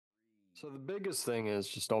So the biggest thing is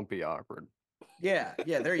just don't be awkward. Yeah,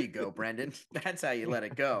 there you go, Brendan. That's how you let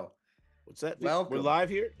it go. What's that? We're Welcome. live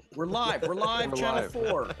here. We're live. We're live. We're Channel live.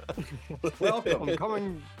 4. I'm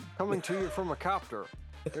Welcome. coming to you from a copter.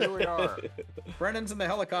 Here we are. Brendan's in the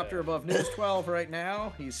helicopter above News 12 right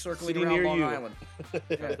now. He's circling Sitting around near Long you. Island.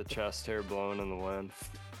 Got the chest hair blowing in the wind.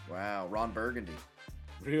 Wow, Ron Burgundy.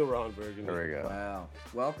 Real Ron Burgundy. There we go. Wow.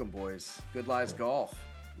 Welcome, boys. Good Lies Golf.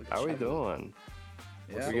 Look at How we Chef. doing?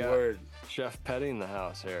 What's Yeah. the We got- word? Chef Petty in the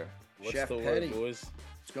house here. What's Chef the Petty. word, boys?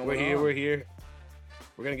 What's going We're here. on? We're here.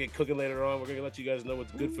 We're gonna get cooking later on. We're gonna let you guys know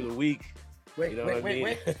what's good for the week. Wait, You know wait, what I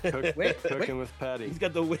mean? wait. Cooking with Petty. He's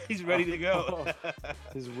got the. He's ready to go.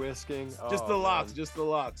 He's whisking. Just Oh, the locks. man. Just the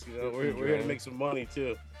locks. You know, we're here to make some money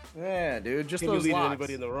too. Yeah, dude. Just Can't be those leading locks.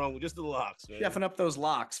 anybody in the wrong. Just the locks, man. Chefing up those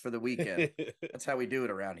locks for the weekend. That's how we do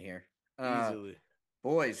it around here. Easily.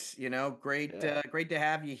 Boys, great, Yeah. great to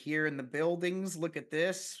have you here in the buildings. Look at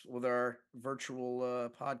this with our virtual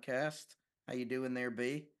podcast. How you doing there,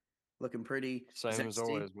 B? Looking pretty Same as zesty.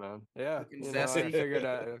 always, man. Yeah, Looking I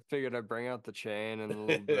zesty. figured I'd bring out the chain and a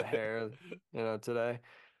little bit of hair, today.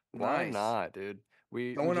 Why Nice. not, dude?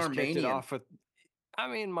 We Going just kicked it Armenian. off with. I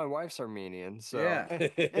mean, my wife's Armenian, so Yeah.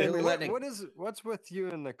 And Really letting it- what's with you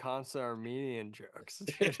and the constant Armenian jokes?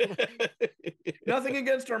 Nothing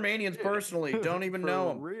against Armenians personally. Don't even For know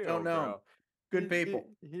them. real, Don't know 'em. bro. Good He- people.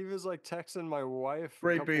 He was like texting my wife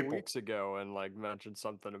Great a couple people. weeks ago and like mentioned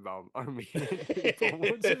something about Armenian people.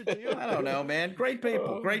 What's your deal? I don't know, man. Great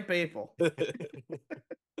people. Great people.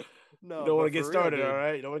 No, You don't want but to get for real, started, dude. all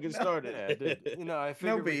right? You don't want to get No. started. Yeah, dude. I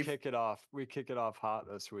figured we beef. kick it off. We kick it off hot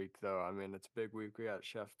this week, though. I mean, it's a big week. We got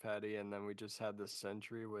Chef Petty, and then we just had the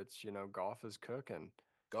Century, which Oh, golf is cooking.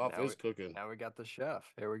 Golf Now is cooking. Now we got the chef.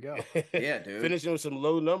 Here we go. Yeah, dude. Finishing with some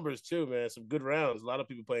low numbers too, man. Some good rounds. A lot of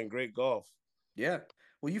people playing great golf. Yeah.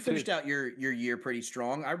 Well, you finished out your year pretty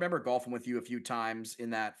strong. I remember golfing with you a few times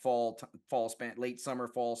in that fall span, late summer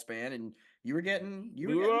fall span, and you were getting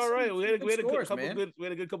We were all right. We had a good scores, couple man. good. We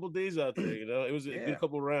had a good couple days out there. It was a Yeah. good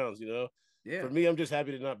couple rounds. Yeah. For me, I'm just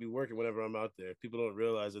happy to not be working whenever I'm out there. People don't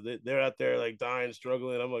realize that they're out there like dying,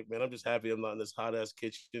 struggling. I'm like, man, I'm just happy I'm not in this hot ass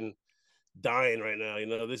kitchen dying right now.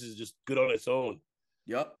 This is just good on its own.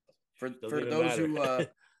 Yep. For even those who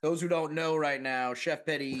matter. those who don't know right now, Chef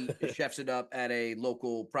Petty chefs it up at a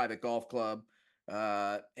local private golf club.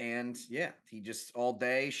 And yeah, he just all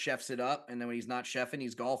day chefs it up, and then when he's not chefing,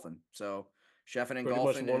 he's golfing. So chefing and Pretty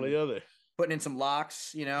golfing much one or and the other. putting in some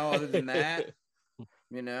locks, other than that,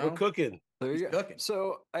 We're cooking. There He's you go. cooking.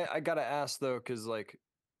 So I gotta ask though, because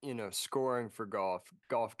scoring for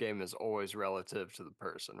golf game is always relative to the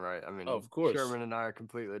person, right? I mean, Oh, of course. Sherman and I are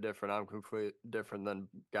completely different. I'm completely different than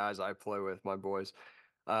guys I play with, my boys.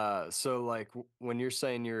 So when you're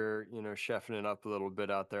saying you're, chefing it up a little bit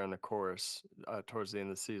out there on the course, towards the end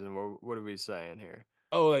of the season, what are we saying here?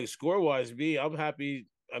 Oh, like score wise, I'm happy.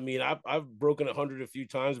 I mean, I've broken 100 a few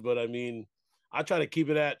times, but I mean, I try to keep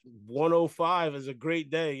it at 105 is a great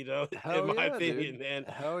day, Hell in my yeah, opinion, dude. man.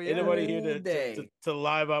 Hell yeah. Ain't nobody All here day. to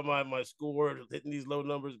lie about my score, hitting these low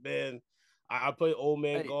numbers, man. I play old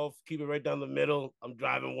man Hey. golf, keep it right down the middle. I'm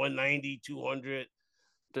driving 190, 200.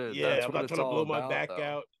 Dude, Yeah, that's I'm what not it's trying to all blow my about, back though.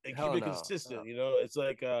 out and Hell keep it no. consistent. It's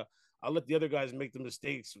like I'll let the other guys make the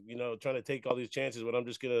mistakes, trying to take all these chances, but I'm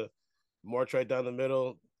just gonna march right down the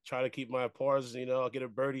middle, try to keep my pars, I'll get a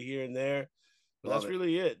birdie here and there. But Love that's it.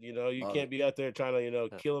 really it. You Love can't be out there trying to,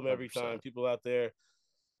 Yeah, kill them every 100%. time. People out there,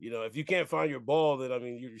 if you can't find your ball, then I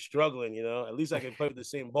mean you're struggling, At least I can play with the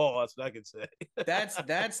same ball. That's what I can say.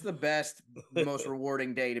 That's the best, most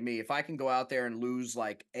rewarding day to me. If I can go out there and lose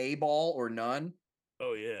like a ball or none,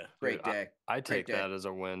 Oh yeah. great Dude, day. I Great take day. that as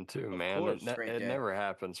a win too, Of man. course. It Great day. never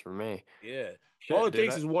happens for me. Yeah. Shit, All it dude,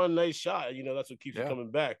 takes is one nice shot. That's what keeps you Yeah. coming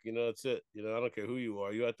back. That's it. I don't care who you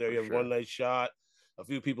are. You out there, For you have sure. one nice shot. A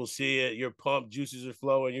few people see it. You're pumped. Juices are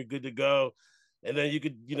flowing. You're good to go. And then you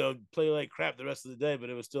could, play like crap the rest of the day. But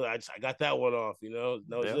it was still, I got that one off. That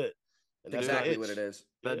was Yep. it. And that's Exactly the what itch. it is.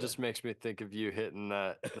 That Yeah. just makes me think of you hitting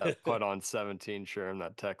that putt on 17, Sherm,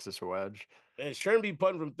 that Texas wedge. And Sherm be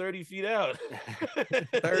putting from 30 feet out.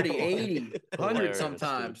 30, 80, 100 Hilarious,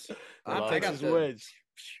 sometimes. dude. I Love got it. Texas the- wedge.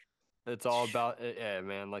 It's all about yeah,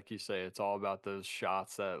 man. Like you say, it's all about those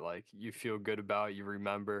shots that you feel good about, you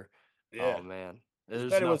remember. Yeah. Oh man, It's there's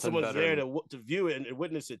better when nothing someone's better there than- to view it and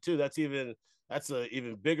witness it too. That's a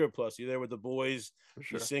even bigger plus. You're there with the boys. for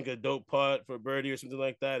sure. You sink a dope putt for a birdie or something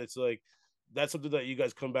like that. It's like that's something that you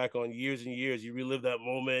guys come back on years and years. You relive that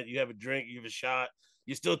moment. You have a drink. You have a shot.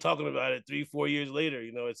 You're still talking about it 3-4 years later.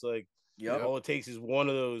 It's like Yep. all it takes is one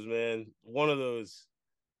of those, man. One of those.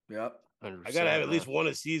 Yep. 100%, I gotta have at least man. one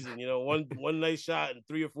a season. One nice shot and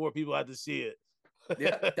 3 or 4 people had to see it.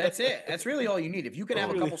 Yeah, that's it. That's really all you need. If you can have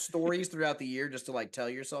a Really- couple stories throughout the year just to like tell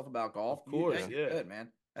yourself about golf, Of course, you're yeah. good,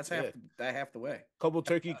 man. That's Yeah. half the way. Couple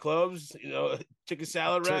turkey clubs, chicken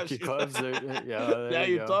salad wraps. Turkey clubs. Yeah, there Now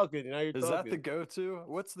you you're go. talking. Now you're Is that the talking. go-to?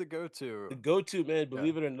 What's the go-to? The go-to, man,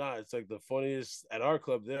 believe it or not, it's like the funniest at our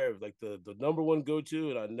club there. Like the number one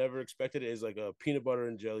go-to, and I never expected it, is like a peanut butter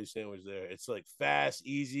and jelly sandwich there. It's like fast,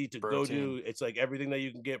 easy to go Protein. to. It's like everything that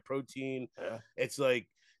you can get, protein. Yeah. It's like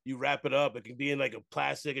you wrap it up. It can be in like a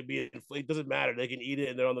plastic, it doesn't matter. They can eat it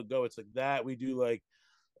and they're on the go. It's like that. We do like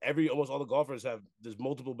almost all the golfers have there's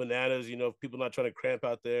multiple bananas, people not trying to cramp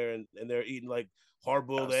out there, and they're eating like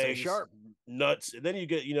hard-boiled Stay eggs, sharp. nuts, and then you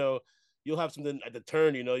get, you'll have something at the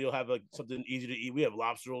turn, you'll have like something easy to eat. We have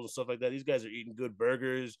lobster rolls and stuff like that. These guys are eating good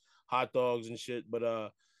burgers, hot dogs and shit.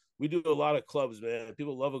 But we do a lot of clubs, man.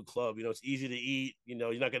 People love a club. It's easy to eat.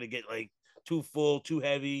 You're not gonna get like too full, too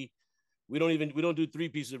heavy. We don't do 3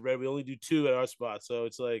 pieces of bread. We only do 2 at our spot. So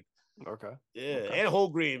it's like, Okay. yeah, Okay. and whole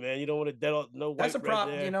grain, man. You don't want to no That's white a bread prop.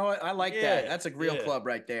 there. You know what? I like that. That's a real yeah. club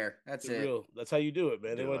right there. That's It's it. real. That's how you do it,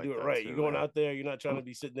 man. They Do want to like do it that right. too, You're going man. out there. You're not trying to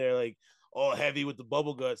be sitting there like all heavy with the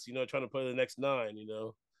bubble guts, trying to play the next 9.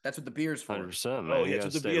 That's what the beer's for. 100%, man. Oh You yeah, gotta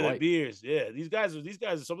just the stay beer, the light. beers. Yeah, these guys.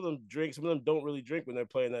 Some of them drink. Some of them don't really drink when they're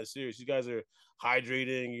playing that series. These guys are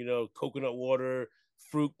hydrating. Coconut water,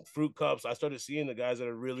 fruit cups. I started seeing the guys that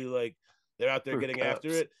are really like they're out there Fruit getting cups. after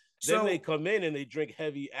it. So Then they come in and they drink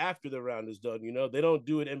heavy after the round is done. They don't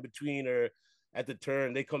do it in between or at the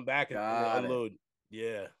turn. They come back and Got it. unload.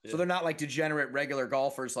 Yeah. So they're not like degenerate regular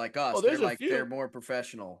golfers like us. Oh, there's they're a like few. they're more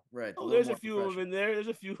professional, right? Oh, little there's a more few of them professional. in there. There's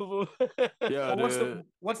a few of them. Yeah, Well, dude.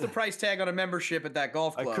 what's the price tag on a membership at that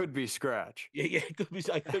golf I club? could be scratch. Yeah, it could be.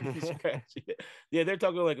 I could be scratched. Yeah, they're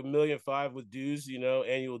talking like $1.5 million with dues.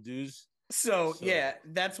 Annual dues. So So- yeah,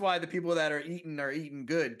 that's why the people that are eating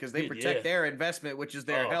good because they Dude, protect yeah. their investment, which is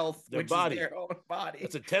their health, their which body. is their own body.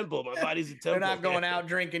 It's a temple. My body's a temple. They're not going out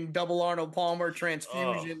drinking double Arnold Palmer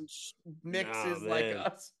transfusion nah, mixes like man.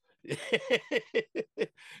 us.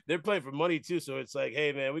 They're playing for money too, so it's like,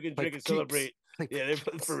 hey man, we can drink Like and keeps. celebrate. Like Yeah, they're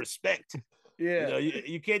playing for respect. Yeah.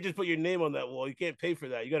 You can't just put your name on that wall. You can't pay for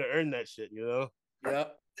that. You got to earn that shit.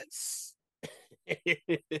 Yep.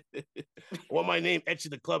 I want my name etched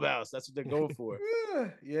in the clubhouse. That's what they're going for.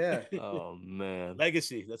 Yeah. Oh man.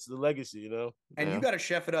 Legacy. That's the legacy. And Yeah. you got to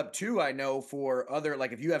chef it up too. I know for other,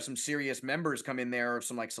 like if you have some serious members come in there or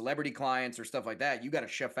some like celebrity clients or stuff like that, you got to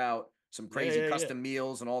chef out some crazy yeah. custom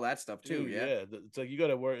meals and all that stuff too. Dude, Yeah. It's like you got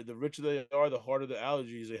to worry. The richer they are, the harder the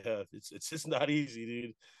allergies they have. It's just not easy,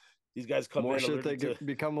 dude. These guys come More in shit they allergic to.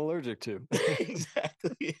 become allergic to.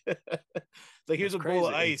 Exactly. It's like here's That's a bowl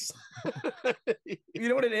of crazy. ice. You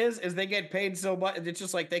know what it is? Is they get paid so much. It's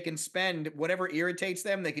just like they can spend whatever irritates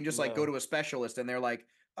them. They can just like go No. to a specialist and they're like,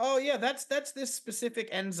 oh yeah, that's this specific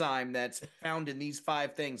enzyme that's found in these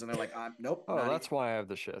 5 things. And they're like, nope. Oh, not that's eating- why I have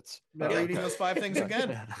the shits. never Oh, eating okay. those 5 things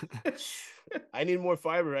again. I need more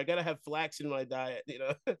fiber. I gotta have flax in my diet.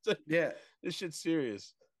 It's like, Yeah. this shit's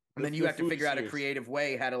serious. And then you The have to food figure out a serious. creative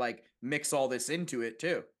way how to like mix all this into it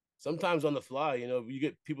too. Sometimes on the fly, you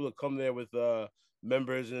get people that come there with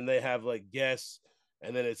members and then they have like guests,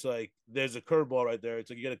 and then it's like there's a curveball right there. It's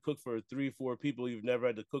like you got to cook for 3-4 people you've never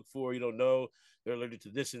had to cook for. You don't know, they're allergic to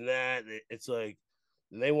this and that. It's like,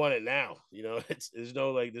 and they want it now. There's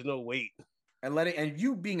no wait. And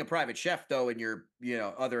you being a private chef though, and your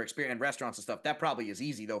other experience in restaurants and stuff, that probably is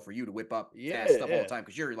easy though for you to whip up fast stuff all Yeah. the time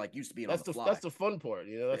because you're like used to being That's on the fly. that's the fun part.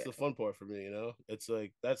 That's Yeah. the fun part for me. It's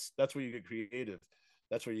like that's where you get creative.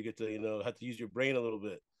 That's where you get to have to use your brain a little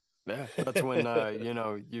bit. Yeah, that's when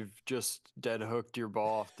you've just dead hooked your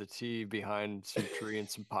ball off the tee behind some tree and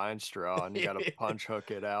some pine straw, and you got to punch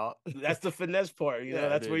hook it out. That's the finesse part.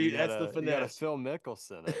 That's dude, where you. That's gotta, the You gotta finesse. Phil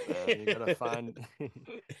Mickelson it, man. You gotta find you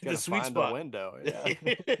The gotta sweet find spot. the window.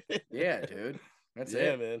 Yeah, Yeah, dude. That's Yeah,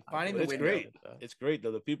 it. man. Finding But the it's window. great. It's great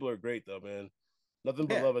though. The people are great though, man. Nothing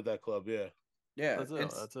but Yeah. love at that club. Yeah. Yeah. That's it.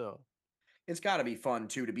 That's it. It's got to be fun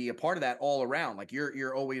too to be a part of that all around. Like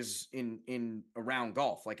you're always in around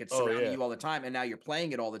golf. Like it's Oh, surrounding yeah. you all the time, and now you're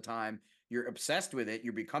playing it all the time. You're obsessed with it.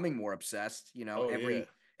 You're becoming more obsessed. Oh, yeah.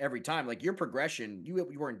 Every time. Like your progression, you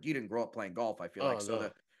didn't grow up playing golf. I feel like Oh, so.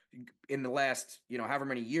 no. In the last however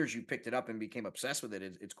many years you picked it up and became obsessed with it,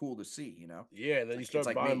 it's cool to see. Yeah, and then you It's start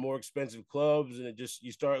like buying me. more expensive clubs, and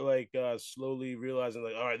you start like slowly realizing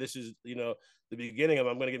like, all right, this is the beginning of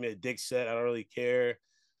I'm gonna get me a dick set. I don't really care.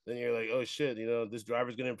 Then you're like, oh shit, this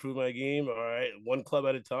driver's gonna improve my game. All right, one club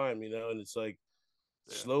at a time, and it's like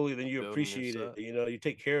Yeah, slowly then you building your appreciate it. set. You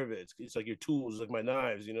take care of it. It's like your tools, like my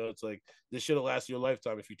knives. It's like this should have lasted your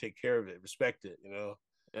lifetime if you take care of it, respect it.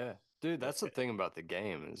 Yeah, dude, that's the thing about the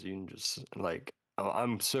game is you can just like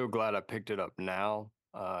I'm so glad I picked it up now,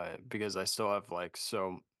 because I still have like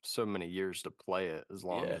so many years to play it as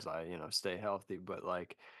long Yeah. as I, stay healthy. But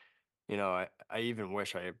like, I even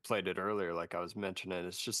wish I had played it earlier. Like I was mentioning,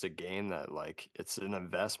 it's just a game that like it's an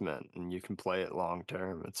investment and you can play it long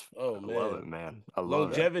term. Oh I love it, man, man. I love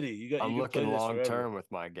it. longevity. You I'm can play looking this long forever. term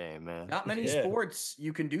with my game, man. Not many Yeah. sports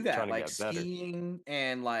you can do Trying that, to like get better. skiing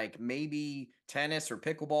and like maybe tennis or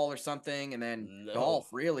pickleball or something, and then No. golf.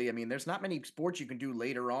 Really, I mean, there's not many sports you can do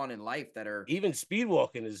later on in life that are. Even speed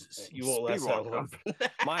walking is you won't Speed last that walk. long.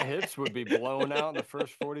 My hips would be blown out in the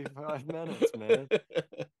first 45 minutes, man.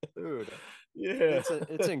 Dude, Yeah.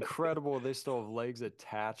 it's incredible they still have legs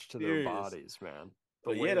attached to their Serious. bodies, man.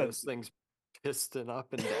 The But yeah, way no, those things piston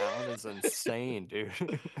up and down is insane, dude.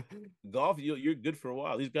 golf, you're good for a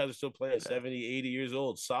while. These guys are still playing Yeah. 70, 80 years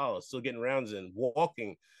old, solid, still getting rounds in,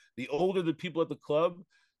 walking. The older the people at the club,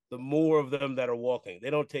 the more of them that are walking. They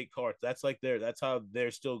don't take carts. That's how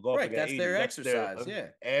they're still Right, golfing at that's 80. their That's their exercise. Yeah,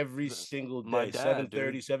 every The- single My day, dad,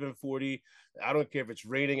 7:30, dude. 7:40. I don't care if it's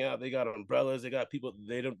raining out. They got umbrellas. They got people.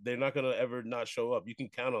 They're not gonna ever not show up. You can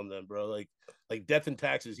count on them, bro. Like death and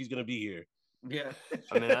taxes. He's gonna be here. yeah.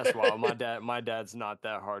 I mean, that's wild. My dad's not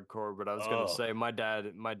that hardcore, but I was gonna Oh, say my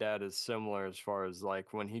dad is similar as far as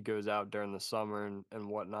like when he goes out during the summer and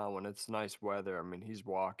whatnot, when it's nice weather. I mean, he's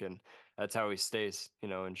walking. That's how he stays,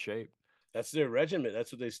 in shape. that's their regiment.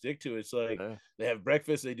 That's what they stick to. It's like Yeah. they have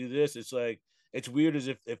breakfast, they do this. It's like it's weird as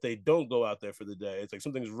if they don't go out there for the day. It's like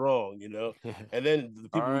something's wrong, you know. And then the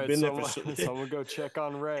All people who've right, been there for someone someone go check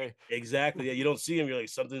on Ray. exactly, yeah, you don't see him. You're like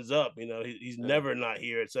something's up, you know. He's Yeah, never not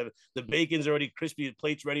here. It's the bacon's already crispy, the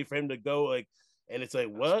plate's ready for him to go. Like, and it's like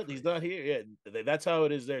that's what? He's crazy. not here. Yeah, that's how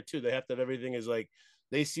it is there too. They have to have everything is like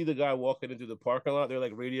they see the guy walking into the parking lot. They're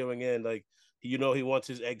like radioing in like he wants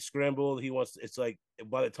his egg scrambled. He wants it's like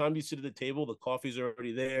by the time you sit at the table, the coffee's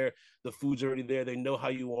already there, the food's already there. They know how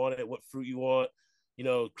you want it, what fruit you want,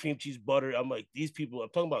 cream cheese butter. I'm like, these people, I'm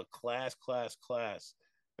talking about class, class, class.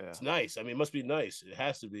 Yeah, It's nice. I mean, it must be nice. It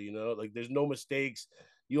has to be, like there's no mistakes.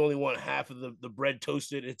 You only want half of the bread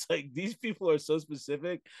toasted. It's like these people are so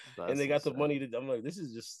specific and that's they got the insane. money I'm like, this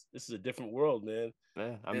is a different world, man.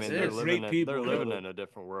 Yeah, I This mean They're is. great they're people living though. in a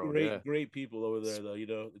different world. Yeah. Great people over there S- though. It's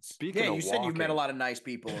Yeah, Speaking you of said you've met a walking, lot of nice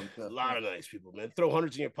people and a stuff. lot Yeah. of nice people, man. Throw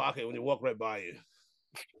hundreds in your pocket when they walk right by you.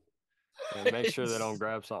 yeah, make sure they don't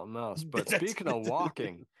grab something else. But That's speaking of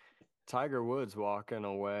walking, Tiger Woods walking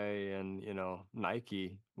away and,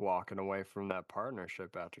 Nike walking away from that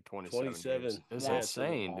partnership after 27 years 27. is Wah, Yeah, so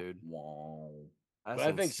insane, wah, dude. wah. but That's I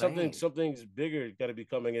think insane. something's bigger got to be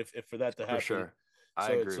coming if for that to For happen. sure. I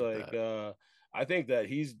So it's agree with like that. I think that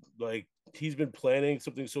he's been planning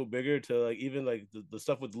something so bigger to like even like the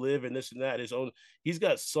stuff with live and this and that his own he's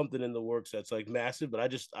got something in the works that's like massive, but I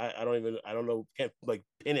don't even I don't know, can't like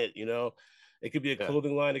pin it, it could be a Yeah.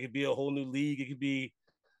 clothing line, it could be a whole new league, it could be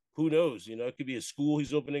who knows, it could be a school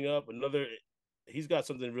he's opening up, another he's got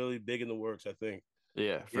something really big in the works, I think.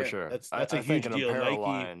 Yeah, for Yeah. sure. That's a I think huge an deal. apparel Nike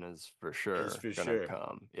line is for is sure for gonna sure.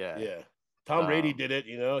 come. Yeah. Yeah. Tom Brady Um, did it,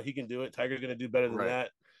 he can do it. Tiger's gonna do better than right.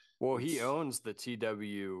 that. Well, he It's owns the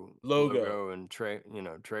TW logo. logo and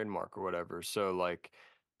trademark or whatever. So like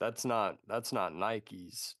that's not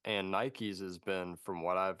Nike's. And Nike's has been, from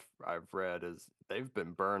what I've read, is they've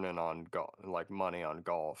been burning on like money on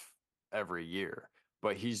golf every year.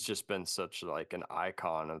 But he's just been such like an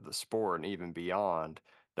icon of the sport and even beyond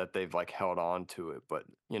that they've like held on to it. But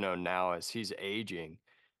now as he's aging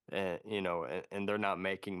and and they're not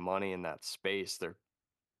making money in that space,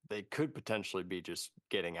 they could potentially be just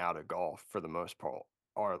getting out of golf for the most part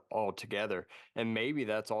or altogether. And maybe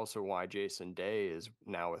that's also why Jason Day is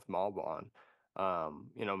now with Malbon.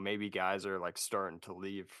 Maybe guys are like starting to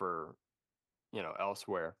leave for,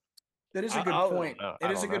 elsewhere. That is a I, good I I'll don't point. know. It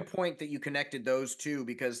I is a don't know. good point that you connected those two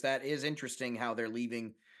because that is interesting how they're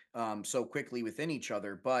leaving so quickly within each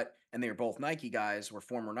other. But and they're both Nike guys or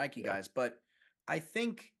former Nike yeah. guys. But I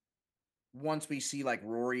think once we see like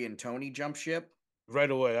Rory and Tony jump ship,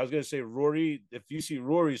 Right away. I was gonna say Rory. If you see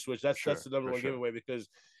Rory switch, that's Sure, the number for one sure. giveaway because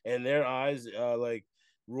in their eyes, like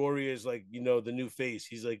Rory is like the new face.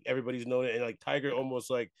 He's like everybody's known it, and like Tiger Yeah. almost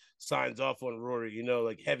like signs off on Rory.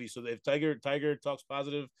 Like heavy. So if Tiger talks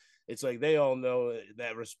positive, it's like they all know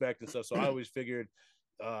that respect and stuff. So I always figured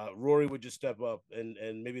Rory would just step up and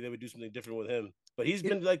maybe they would do something different with him. But he's it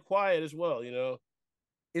been like quiet as well.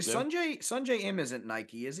 is Yeah. Sanjay M isn't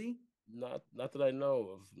Nike, is he? Not that I know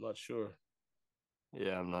of. I'm not sure.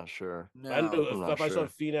 Yeah, I'm not sure. I know No. I'm not if I saw sure.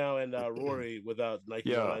 Finau and Rory without Nikes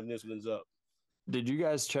on, Yeah. I knew something's up. Did you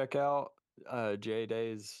guys check out J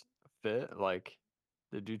Day's fit? Like,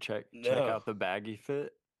 did you check No. out the baggy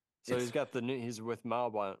fit? So It's he's with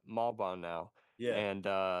Malbon now. Yeah, and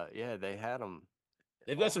yeah, they had him.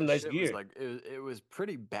 they've All got some his nice shit was gear. like it was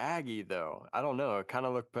pretty baggy though. I don't know. It kind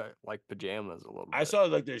of looked like pajamas a little I bit. saw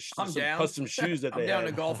like there's I'm some down. custom shoes that I'm they down to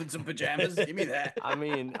had. golf in some pajamas. Give me that. I'm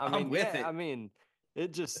with Yeah. it. I mean,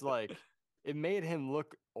 it just like it made him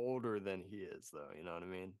look older than he is, though. You know what I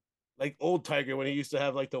mean? Like old Tiger when he used to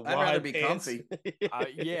have like the I'd rather wide be pants. comfy.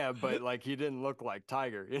 Yeah, but like he didn't look like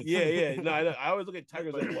Tiger. Yeah, yeah. No, I know. I always look at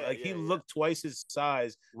Tiger's But like, yeah, like he yeah, yeah. looked twice his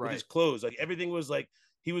size with his Right. clothes. Like everything was like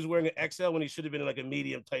he was wearing an XL when he should have been in like a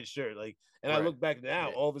medium tight shirt. Like, and I Right. look back now,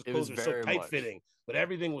 Yeah, all of his it was clothes are so very tight much. fitting, but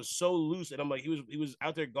everything was so loose. And I'm like, he was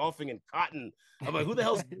out there golfing in cotton. I'm like, who the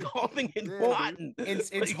hell's golfing in Yeah, dude. cotton?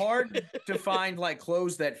 It's Like- hard to find like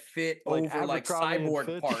clothes that fit Like over like Abercrombie and cyborg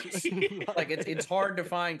Fitch. parts. Like it's hard to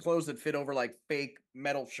find clothes that fit over like fake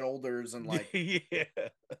metal shoulders and like yeah,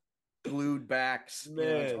 glued backs. You know,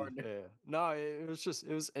 it's Man. hard to, Yeah. No, it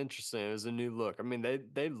was interesting. It was a new look. I mean,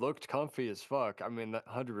 they looked comfy as fuck. I mean, that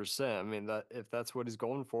 100%. I mean, that if that's what he's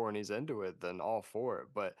going for and he's into it, then all for it.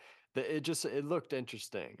 But it looked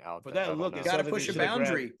interesting out For there. that I don't look, know. it gotta sounds like push they a should have grabbed-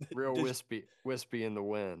 boundary. Real they- wispy in the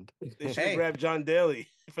wind. They should have Hey. grabbed John Daly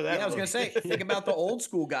for that. Yeah, I was look. gonna say, think about the old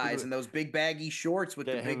school guys and those big baggy shorts with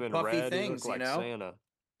Get the him big in puffy red. He things. looked You like know, Santa.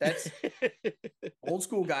 that's old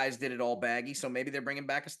school guys did it all baggy. So maybe they're bringing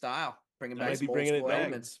back a style, bringing They back might be some old bringing it school back.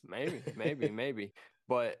 elements. Maybe.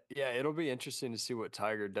 But yeah, it'll be interesting to see what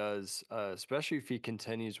Tiger does, especially if he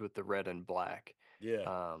continues with the red and black. Yeah, You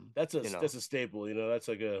know, that's a staple. You know, that's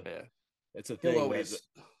like a yeah. it's a He'll thing. always.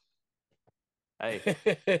 Hey,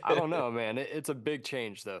 I don't know, man. It's a big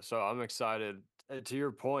change though, so I'm excited. To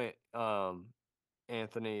your point,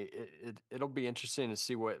 Anthony, it'll be interesting to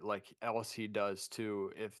see what like else he does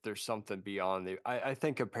too. If there's something beyond I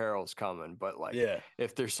think apparel's coming, but like Yeah,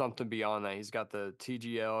 if there's something beyond that, he's got the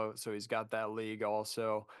TGL, so he's got that league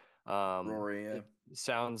also. Rory, yeah. It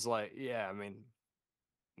sounds like yeah. I mean,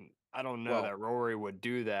 I don't know Well, that Rory would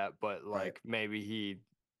do that, but right. like maybe he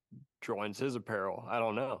joins his apparel. I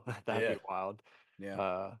don't know. That'd Yeah. be wild.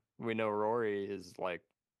 Yeah. We know Rory is like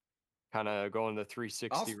kind of going the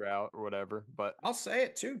 360 route or whatever, but I'll say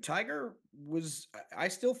it too. Tiger was, I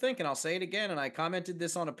still think, and I'll say it again, and I commented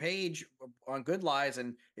this on a page on Good Lies,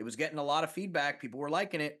 and it was getting a lot of feedback. People were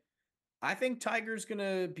liking it. I think Tiger's going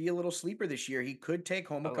to be a little sleeper this year. He could take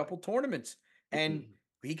home a I like couple tournaments, and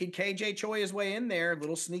he could KJ Choi his way in there.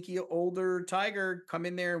 Little sneaky older Tiger come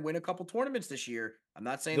in there and win a couple tournaments this year. I'm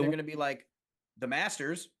not saying The- they're going to be like the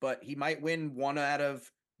Masters, but he might win one out of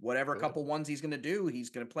whatever Good. couple ones he's going to do. He's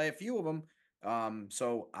going to play a few of them.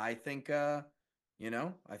 So I think, I think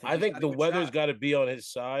I he's think got a the good weather's shot. got to be on his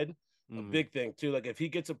side. A Mhm. big thing too. Like if he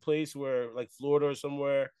gets a place where like Florida or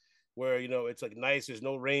somewhere where it's like nice, there's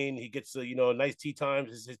no rain, he gets nice tee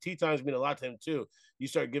times. His tee times mean a lot to him too. You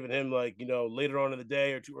start giving him like later on in the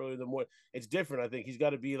day or too early in the morning, it's different. I think he's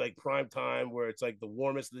got to be like prime time where it's like the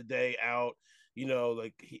warmest of the day out.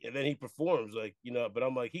 And then he performs but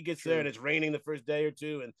I'm like he gets there True. and it's raining the first day or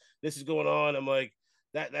two and this is going on. I'm like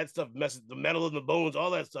that stuff messes the metal in the bones,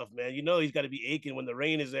 all that stuff, man. He's got to be aching when the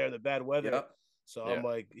rain is there and the bad weather. Yep. So Yeah. I'm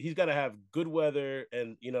like, he's got to have good weather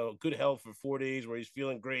and good health for 4 days where he's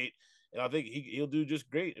feeling great, and I think he'll do just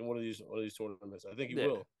great in one of these tournaments. I think he Yeah.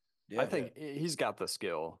 will. Yeah. I think he's got the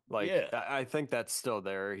skill. Like Yeah. I think that's still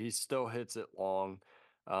there. He still hits it long.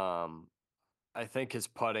 I think his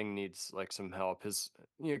putting needs like some help. His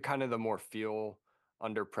kind of the more feel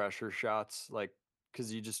under pressure shots, like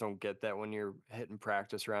because you just don't get that when you're hitting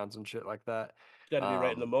practice rounds and shit like that. He's got to be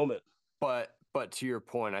right in the moment. But to your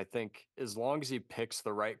point, I think as long as he picks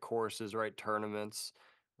the right courses, right tournaments,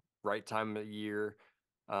 right time of year,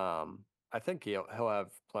 I think he'll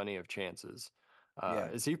have plenty of chances. Yeah.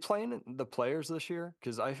 Is he playing the Players this year?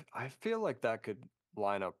 Because I feel like that could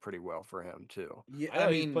line up pretty well for him too. Yeah. I know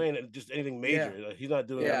he's playing just anything major. Like, he's not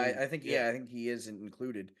doing. Yeah, I think I think he is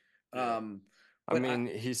included. Yeah. I But mean,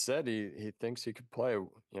 he said he thinks he could play,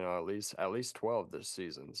 at least 12 this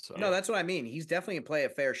season. So no, that's what I mean. He's definitely gonna play a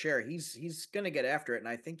fair share. He's gonna get after it, and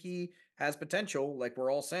I think he has potential. Like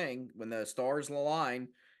we're all saying, when the stars align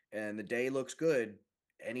and the day looks good,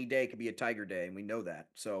 any day could be a Tiger day, and we know that.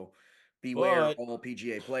 So beware But- all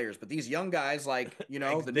PGA players. But these young guys, like the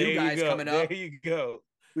There new you guys go. coming up, There you go.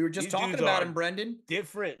 we were just These talking dudes about are him, Brendan.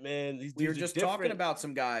 Different, man. These We were dudes are just talking different. about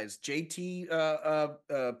some guys. JT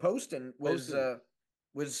Poston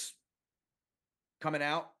was coming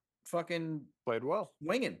out fucking played well.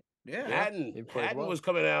 winging. Yeah. Hatton, he played Hatton well. was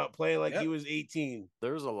coming out playing like Yep. he was 18.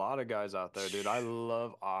 There's a lot of guys out there, dude. I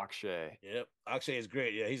love Akshay. Yep, Akshay is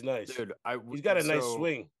great. Yeah, he's nice. Dude, He's got a nice so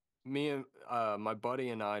swing. me and my buddy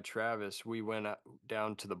and I, Travis, we went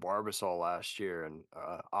down to the Barbasol last year, and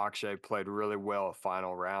Akshay played really well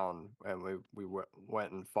final round, and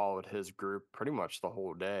went and followed his group pretty much the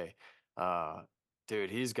whole day. Uh, Dude,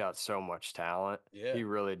 he's got so much talent. Yeah. He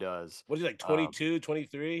really does. What is he, like 22,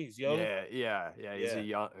 23? He's young. Yeah. He's a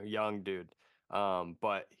Yeah. young dude.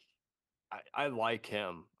 But I like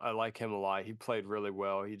him. I like him a lot. He played really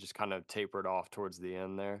well. He just kind of tapered off towards the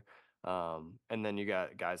end there. And then you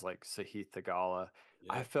got guys like Sahith Thagala.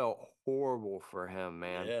 I Yeah. felt horrible for him,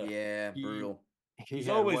 man. Yeah. Yeah, He brutal. he He's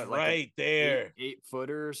had always what, like right there. eight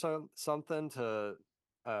footer or something to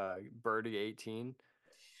birdie 18,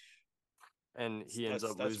 and he ends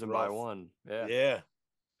up That's losing by rough. one. Yeah. Yeah.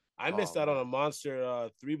 I missed Oh out on a man. monster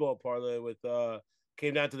 3-ball parlay with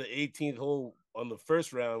came down to the 18th hole on the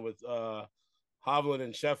first round with Hovland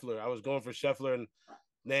and Scheffler. I was going for Scheffler and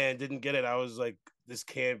man, didn't get it. I was like, this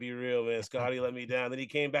can't be real, man. Scotty let me down. Then he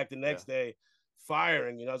came back the next day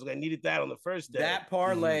firing. You know, I was like, I needed that on the first day. That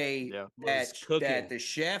parlay Yeah. Was that cooking. the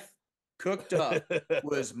chef cooked up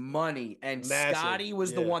was money, and Massive, Scotty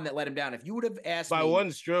was the yeah. one that let him down. If you would have asked By me,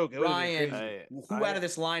 one stroke, it would have been Ryan, crazy. Hey, who out of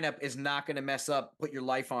this lineup is not going to mess up, put your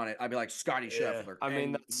life on it, I'd be like Scotty Yeah. Scheffler. I mean,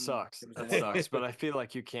 And that sucks. it was the That one. sucks. But I feel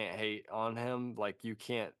like you can't hate on him. Like you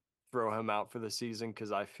can't throw him out for the season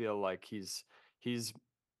because I feel like he's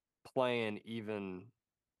playing even.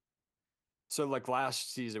 So like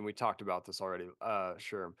last season, we talked about this already.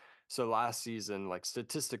 Sure. So last season, like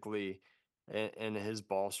statistically, in his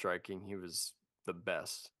ball striking, he was the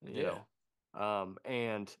best. You Yeah. know.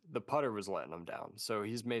 And the putter was letting him down. So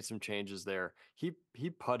he's made some changes there. He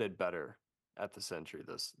putted better at the Century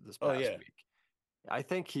this Oh past yeah. week. I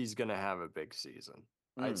think he's gonna have a big season.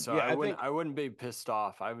 So Yeah, I think I wouldn't be pissed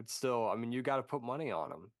off. I would still. I mean, you got to put money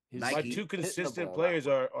on him. He's my Nike. two hitting the consistent ball that players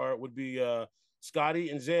well. are would be Scotty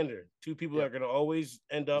and Xander. Two people that Yep. are going to always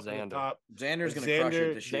end up in the Xander. top. Xander's But going to crush it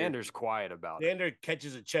Xander- this year. Xander's quiet about it. Xander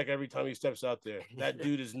catches a check every time he steps out there. That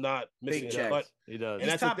dude is not missing Big a check. cut. He does. And He's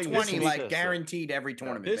that's the top thing, this 20, week- like consistent. guaranteed every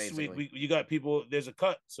tournament. This basically. week you got people. There's a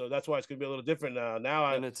cut, so that's why it's going to be a little different now.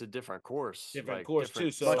 Now And it's a different course. Different like, course, too,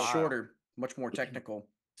 different so- much style. shorter, much more technical.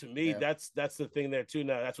 to me, Yeah. that's the thing there too.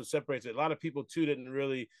 Now that's what separates it. A lot of people too didn't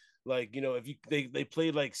really like, you know, if you they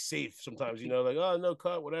played like safe sometimes, you know, like, oh, no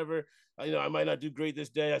cut, whatever. You know, I might not do great this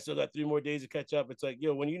day. I still got 3 more days to catch up. It's like,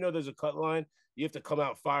 yo, when you know there's a cut line, you have to come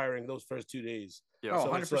out firing those first 2 days. Yeah. Oh,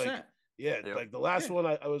 So 100%. it's like, yeah, Yep. like the last Yeah. one,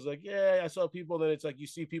 I was like, yeah, I saw people. Then it's like you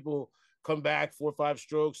see people come back 4 or 5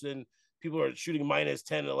 strokes, then people are shooting minus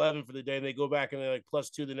 10, 11 for the day, and they go back and they're like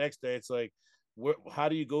 +2 the next day. It's like, how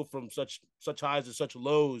do you go from such highs to such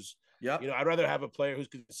lows? Yep. You know, I'd rather have a player who's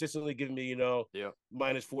consistently giving me, you know, Yep.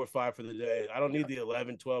 -4 or 5 for the day. I don't need the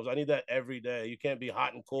 11, 12s. I need that every day. You can't be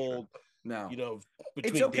hot and cold, No. you know, It's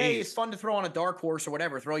between okay. days. It's fun to throw on a dark horse or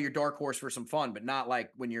whatever. Throw your dark horse for some fun, but not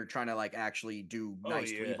like when you're trying to like actually do Oh,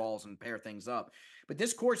 nice 3 yeah. balls and pair things up. But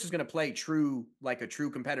this course is going to play like a true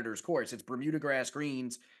competitor's course. It's Bermuda grass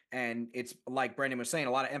greens, and it's like Brendan was saying,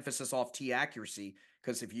 a lot of emphasis off tee accuracy.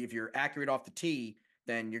 Because if you're accurate off the tee,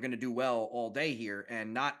 then you're going to do well all day here.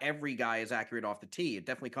 And not every guy is accurate off the tee. It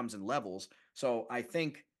definitely comes in levels. So I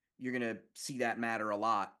think you're going to see that matter a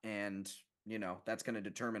lot. And you know, that's going to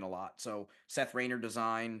determine a lot. So Seth Rayner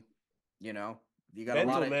design, you know, you got a lot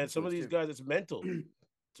Mental, of man. Some of influence, these too. guys, it's mental.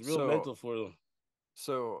 It's real So- mental for them.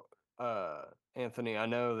 So, Anthony, I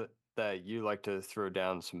know that you like to throw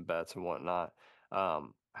down some bets and whatnot.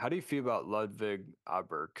 How do you feel about Ludwig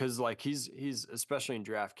Aberg? Because like he's especially in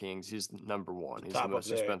DraftKings, he's number one. He's the Top up most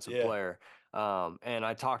there, expensive yeah. player. And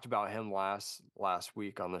I talked about him last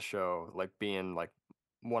week on the show, like being like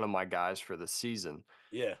one of my guys for the season.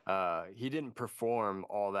 Yeah. He didn't perform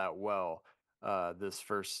all that well this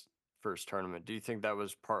first tournament. Do you think that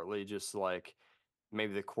was partly just like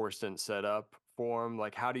maybe the course didn't set up for him?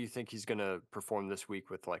 Like, how do you think he's going to perform this week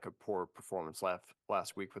with like a poor performance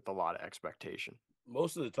last week with a lot of expectation?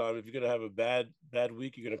 Most of the time, if you're gonna have a bad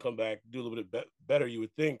week, you're gonna come back, do a little bit better, you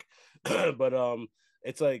would think. But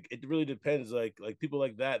it's like it really depends. Like people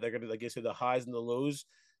like that, they're gonna, like I said, the highs and the lows.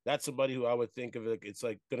 That's somebody who I would think of, like it's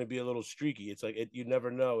like gonna be a little streaky. It's like you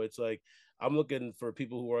never know. It's like I'm looking for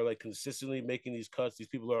people who are like consistently making these cuts. These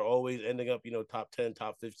people are always ending up, you know, top 10,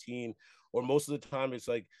 top 15, or most of the time it's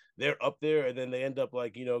like they're up there and then they end up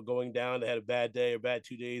like, you know, going down. They had a bad day or bad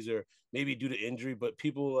 2 days, or maybe due to injury. But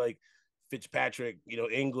people like Fitzpatrick, you know,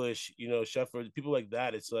 English, you know, Sheffield, people like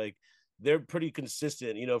that, it's like they're pretty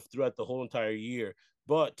consistent, you know, throughout the whole entire year.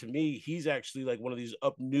 But to me, he's actually like one of these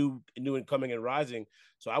new and coming and rising.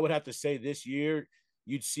 So I would have to say this year,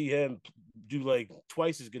 you'd see him do like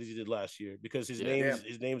twice as good as he did last year, because his Yeah.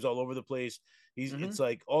 name's all over the place. Mhm. It's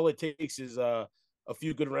like all it takes is a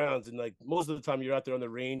few good rounds, and like most of the time you're out there on the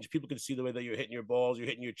range, people can see the way that you're hitting your balls, you're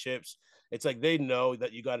hitting your chips. It's like they know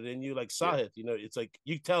that you got it in you. Like Sahith, it's like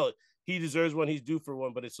you tell it he deserves one, he's due for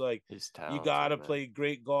one, but it's like He's you talented, gotta man. play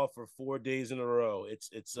great golf for 4 days in a row. It's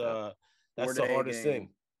that's the 4-day hardest game. thing.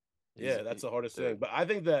 Yeah, that's the hardest dude, thing. But I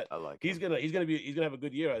think that I like he's him. gonna have a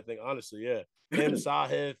good year. I think honestly, yeah. Him,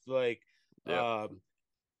 Sahith, like Yeah.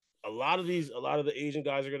 a lot of the Asian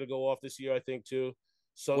guys are gonna go off this year. I think too.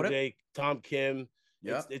 What if- Sungjae, Tom Kim.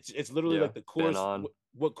 Yeah. It's literally Yeah, like the Ben course. On.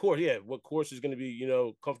 What course is going to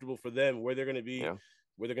be comfortable for them, where they're going to be, Yeah.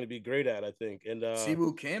 where they're going to be great at. I think, and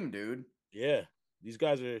Siwoo Kim, dude. yeah, these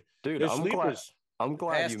guys are Dude, they're I'm glad sleepers. I'm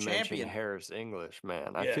glad Past you mentioned champion. Harris English,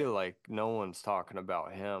 man. I Yeah. feel like no one's talking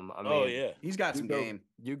about him. I mean, Oh yeah, He's got some game.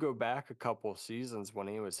 you go back a couple seasons when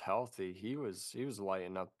he was healthy, he was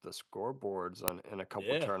lighting up the scoreboards in a couple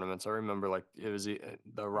Yeah. tournaments. I remember like it was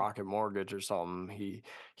the Rocket Mortgage or something.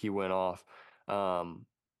 He went off.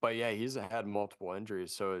 But yeah, he's had multiple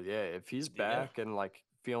injuries. So yeah, if he's Yeah. back and like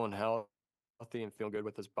feeling healthy and feeling good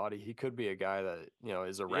with his body, he could be a guy that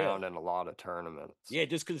is around in a lot of tournaments. Yeah,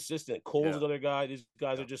 just consistent. Cole's Yeah. another guy. These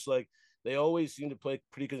guys Yeah. are just like they always seem to play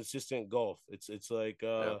pretty consistent golf. It's like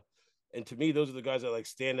and to me, those are the guys that like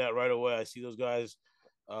stand out right away. I see those guys.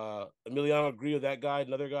 Emiliano Grillo, that guy,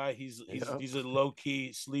 another guy. He's a low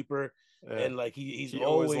key sleeper, Yeah. and like he's He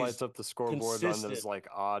always lights up the scoreboard on those consistent. like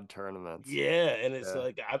odd tournaments. Yeah, and it's Yeah.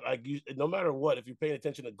 like no matter what, if you're paying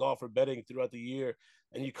attention to golf or betting throughout the year,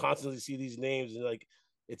 and you constantly see these names, and like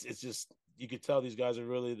it's just you could tell these guys are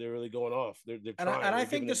really going off. They're And trying. I They're think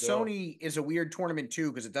giving the it their all. Sony is a weird tournament too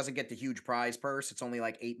because it doesn't get the huge prize purse. It's only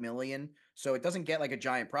like 8 million, so it doesn't get like a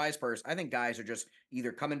giant prize purse. I think guys are just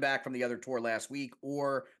either coming back from the other tour last week,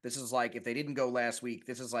 or this is like if they didn't go last week,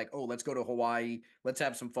 this is like, oh, let's go to Hawaii, let's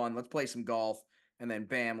have some fun, let's play some golf, and then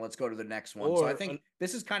bam, let's go to the next one. So I Or think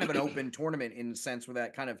this is kind of an open tournament in the sense where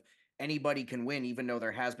that kind of anybody can win, even though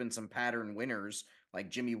there has been some pattern winners. Like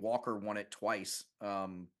Jimmy Walker won it twice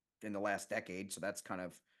in the last decade, so that's kind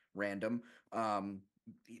of random.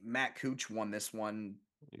 Matt Cooch won this one.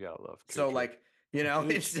 You gotta love. So Kuchar. like,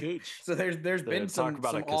 it's Cooch. so there's been talk some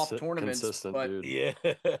about a off tournaments, consistent but dude. Yeah,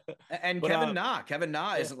 and But, Kevin Na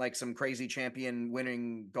yeah. isn't like some crazy champion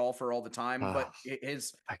winning golfer all the time, but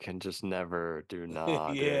his I can just never do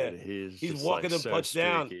not. Yeah. Dude. He's He's just, walking like, the so punch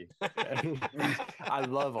down. streaky. I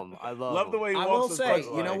love him. I love the him. way he I walks will the say, punch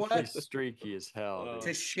you know line. what? He's streaky as hell. Oh. dude.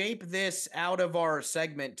 to shape this out of our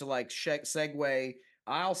segment to like segue,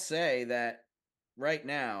 I'll say that right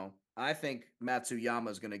now, I think Matsuyama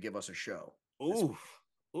is going to give us a show. Oof.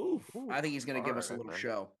 I think he's going to give us a Alright, little man.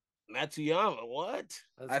 show. Matsuyama, what?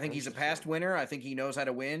 That's I think he's a past interesting. winner. I think he knows how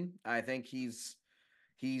to win. I think he's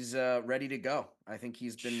ready to go. I think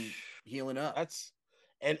he's been healing up. That's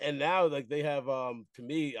and now like they have to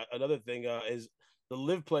me another thing is the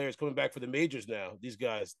live players coming back for the majors now. These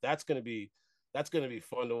guys, that's gonna be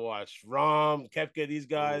fun to watch. Rom, Kepka, these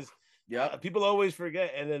guys. Yeah. People always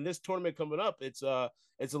forget. And then this tournament coming up, it's a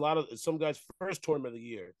lot of some guys' first tournament of the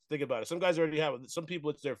year. Think about it. Some guys already have it. Some people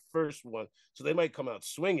it's their first one, so they might come out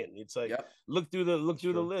swinging. It's like Yep. look through the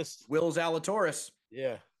true. list. Will Zalatoris.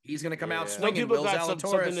 Yeah, He's going to come out Yeah. some swinging. people Will got something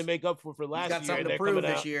to Zalatoris. make up for He's last got year. something and to they're prove coming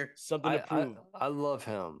this out year. something to prove. I love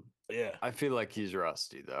him. Yeah. I feel like he's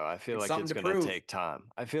rusty though. I feel It's like something it's to gonna prove. take time.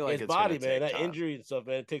 I feel like His it's body, gonna man, take that time. injury and stuff,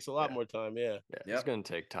 man, it takes a lot Yeah. more time. Yeah. Yeah, Yep. it's gonna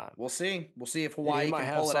take time. We'll see. We'll see if He Hawaii might can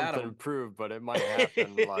have pull it out something of to him. prove, but it might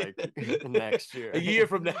happen like next year. A year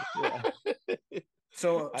from now. Yeah.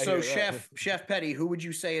 So I hear that. Chef Petty, who would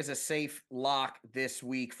you say is a safe lock this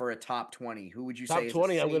week for a top 20? Who would you Top say is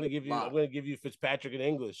 20, a I'm safe gonna give you. lock? I'm gonna give you Fitzpatrick and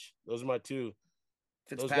English. Those are my two.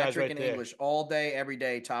 those guys Fitzpatrick right and there. English all day, every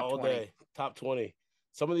day, top all 20. day. Top 20.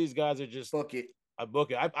 Some of these guys are just. Book it. I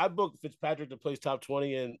book it. I book Fitzpatrick to place top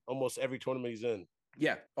 20 in almost every tournament he's in.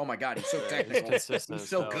 Yeah. Oh my God, he's so Yeah, he's technical. consistent He's as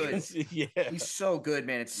so hell. good. Yeah. He's so good,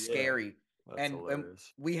 man. It's Yeah. scary. That's And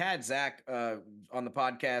hilarious. we had Zach on the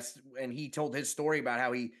podcast, and he told his story about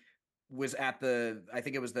how he was at I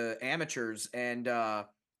think it was the amateurs and the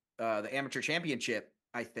amateur championship,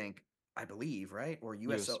 I believe, right? Or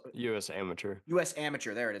US amateur. US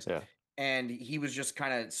amateur, there it is. Yeah. And he was just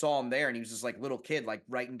kind of saw him there, and he was just like little kid, like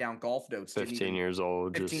writing down golf notes. 15 years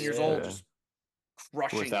old. 15 just, years yeah. old, just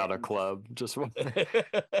crushing without it. a club. Just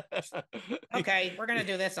Okay, we're gonna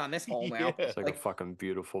do this on this hole now. Yeah. it's like, Like- a fucking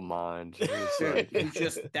beautiful mind. He's Dude, like- he's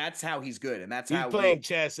just that's how he's good, and that's He's how playing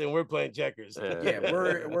chess and we're playing checkers. Yeah. yeah,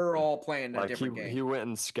 we're all playing a like different game. he went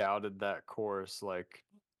and scouted that course like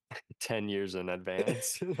 10 years in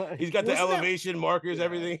advance. Like, He's got the Wasn't that- elevation markers, yeah,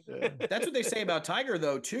 everything. yeah. That's what they say about Tiger,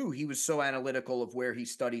 though, too. He was so analytical of where he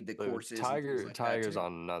studied the Dude, courses and things like that, Tiger's too.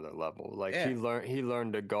 on another level. Like Yeah. he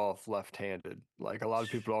learned to golf left-handed. Like a lot of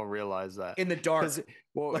people don't realize that. In the 'Cause dark.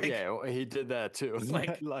 well, Like- yeah, he did that too. It's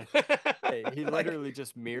like- Hey, he Like- literally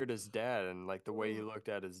just mirrored his dad, and like the way he looked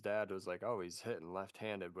at his dad was like, oh, he's hitting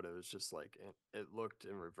left-handed, but it was just like it looked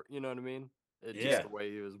in reverse. You know what I mean? It Yeah. just the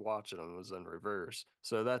way he was watching him was in reverse.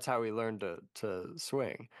 So that's how he learned to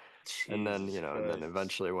swing. And then Jesus and then Christ.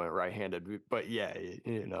 eventually went right-handed. But yeah, he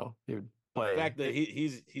would The play. fact that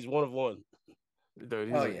he's one of one.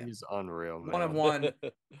 Dude, Oh, yeah. he's unreal, man. One of one.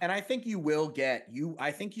 And I think you will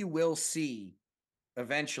I think you will see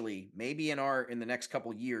eventually, maybe in the next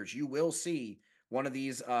couple years, you will see one of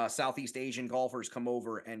these Southeast Asian golfers come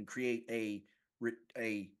over and create a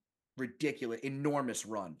ridiculous, enormous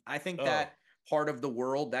run. I think Oh. that part of the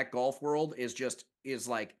world, that golf world, is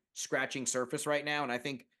like scratching surface right now. And I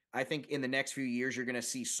think in the next few years you're going to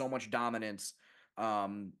see so much dominance.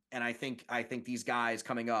 And I think these guys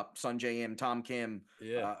coming up, Sunjay Im, Tom Kim,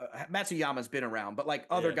 Yeah. Matsuyama's been around, but like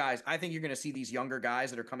other Yeah. guys, I think you're going to see these younger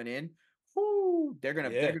guys that are coming in. Whoo, they're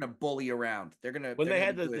Yeah. gonna bully around. They're gonna When they're they gonna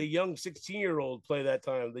had be the good. young 16-year-old play that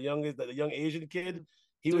time, the young Asian kid,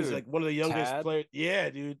 he was Dude, like one of the youngest Tad? players. Yeah,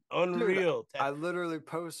 dude, Dude, unreal. I literally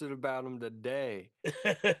posted about him today.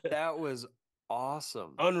 That was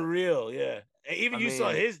awesome. Unreal, yeah. And even I you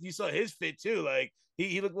saw mean- his fit too. Like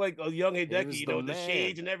he looked like a young Hideki, was you the know, with the man.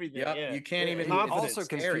 shades and everything. Yep, Yeah. you can't Yeah, even- he- Confident, Also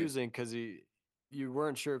scary. confusing because you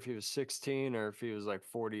weren't sure if he was 16 or if he was like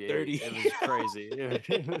 48. 30. It was crazy.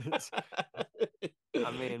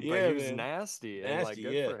 I mean, but he was man. nasty and like Nasty,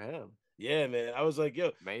 good yeah. for him. Yeah, man. I was like,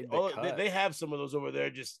 yo, Made the all, cut. they have some of those over there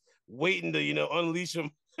just waiting to, unleash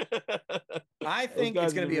them. I Those think guys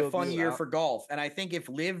it's are going to the be a real fun deal. year for golf. And I think if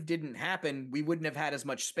Live didn't happen, we wouldn't have had as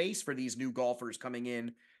much space for these new golfers coming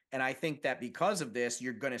in. And I think that because of this,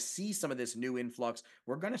 you're going to see some of this new influx.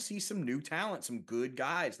 We're going to see some new talent, some good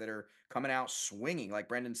guys that are coming out swinging. Like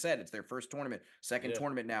Brendan said, it's their first tournament, second Yeah.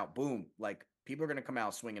 tournament now. Boom. Like people are going to come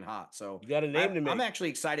out swinging hot. So You got a name to make. I'm actually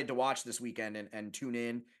excited to watch this weekend and tune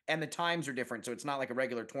in. And the times are different. So it's not like a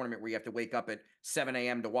regular tournament where you have to wake up at 7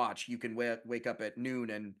 a.m. to watch. You can wake up at noon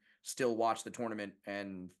and still watch the tournament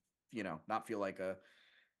and, not feel like a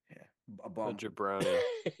A bum. jabroni.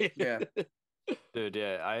 Yeah. Dude,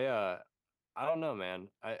 yeah, I don't know, man.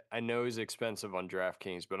 I know he's expensive on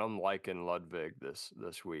DraftKings, but I'm liking Ludwig this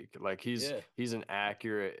week. Like Yeah. he's an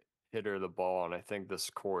accurate hitter of the ball, and I think this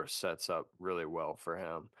course sets up really well for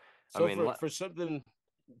him. So mean, for something,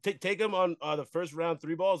 take him on the first round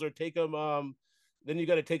 3 balls, or take him. Then you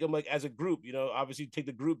got to take him like as a group. Obviously take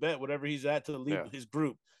the group bet, whatever he's at, to lead Yeah. his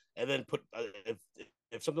group, and then put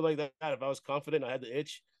if something like that. If I was confident, I had the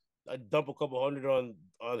itch, I'd dump a couple hundred on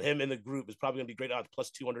him in the group. It's probably gonna be great odds,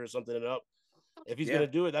 plus 200 or something and up. If he's Yeah. gonna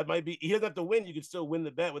do it, that might be. He doesn't have to win. You could still win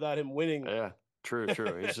the bet without him winning. yeah, true.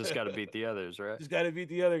 He's just got to beat the others, right? Just got to beat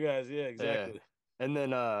the other guys. Yeah, exactly. And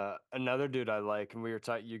then another dude I like, and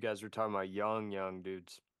you guys were talking about young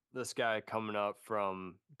dudes. This guy coming up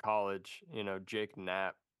from college, Jake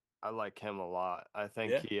Knapp. I like him a lot. I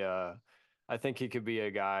think he could be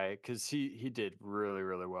a guy because he did really,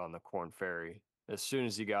 really well in the Corn Ferry. As soon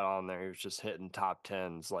as he got on there, he was just hitting top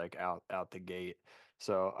tens like out the gate.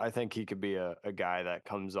 So I think he could be a guy that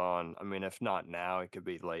comes on. I mean, if not now, it could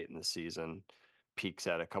be late in the season, peaks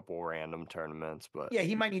at a couple random tournaments. But Yeah,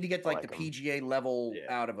 he might need to get I like like the him. PGA level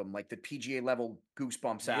Yeah. out of him, like the PGA level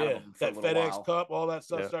goosebumps out of Yeah, him for a that little FedEx while. Cup, all that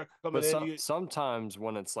stuff Yeah. start coming But in. sometimes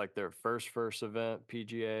when it's like their first event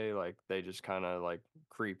PGA, like they just kind of like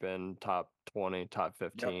creep in top 20, top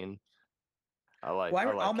 15. I like. Well,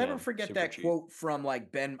 I like I'll never him. forget Super that cheap. quote from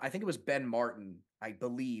like Ben. I think it was Ben Martin. I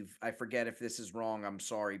believe. I forget if this is wrong. I'm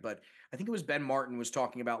sorry, but I think it was Ben Martin was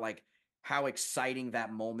talking about like how exciting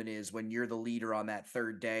that moment is when you're the leader on that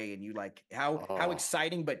third day, and you like how Oh.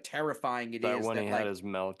 exciting but terrifying it That is when that he like had his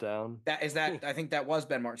meltdown. that is that. I think that was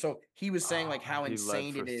Ben Martin. So he was saying like how He led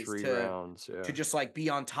insane for it is 3 to rounds. Yeah. to just like be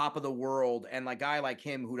on top of the world, and like guy like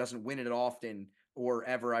him who doesn't win it often or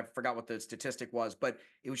ever. I forgot what the statistic was, but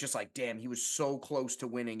it was just like, damn, he was so close to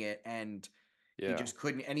winning it, and he Yeah. just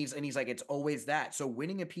couldn't. And he's like, it's always that. So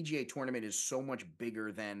winning a PGA tournament is so much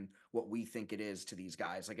bigger than what we think it is to these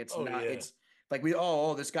guys. Like it's Oh, not. yeah. It's like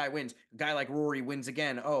oh, this guy wins. A guy like Rory wins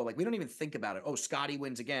again. Oh, like we don't even think about it. Oh, Scotty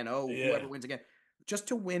wins again. Oh, Yeah. whoever wins again. Just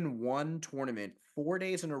to win one tournament 4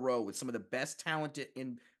 days in a row with some of the best talent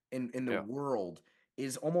in the Yeah. world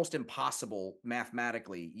is almost impossible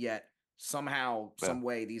mathematically. Yet somehow, Yeah. some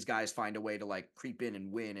way, these guys find a way to like creep in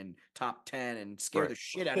and win and top 10 and scare Right. the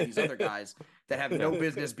shit out of these other guys that have no Yeah.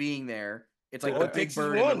 business being there. It's like All the it big takes is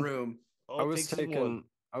bird in the one. room. All I it was takes is one.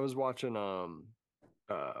 I was watching a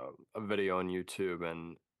video on YouTube,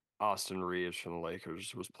 and Austin Reeves from the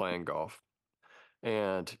Lakers was playing golf,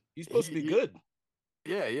 and He's supposed to be good.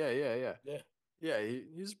 yeah. Yeah. Yeah,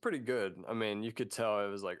 he's pretty good. I mean, you could tell it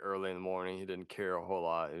was like early in the morning. He didn't care a whole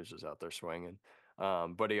lot. He was just out there swinging.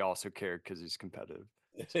 But he also cared because he's competitive.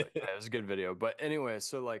 So yeah, it was a good video. But anyway,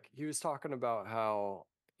 so like he was talking about how,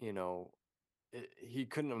 you know, he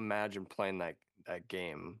couldn't imagine playing that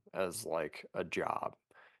game as like a job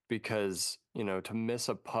because, you know, to miss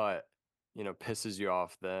a putt, you know, pisses you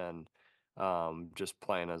off then, just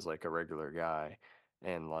playing as like a regular guy.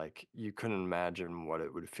 And like you couldn't imagine what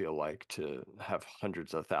it would feel like to have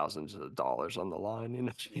hundreds of thousands of dollars on the line, you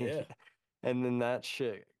know. Yeah. And then that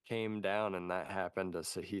shit came down, and that happened to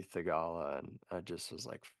Sahith Theegala, and I just was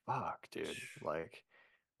like, fuck, dude. Like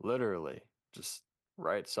literally just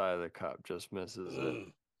right side of the cup, just misses it.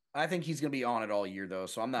 I think he's going to be on it all year, though,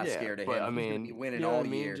 so I'm not Yeah, scared of but him. I He's going to be mean, winning you know what I all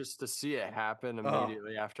mean? year. Just to see it happen Oh,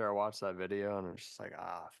 immediately after I watched that video, and it's just like,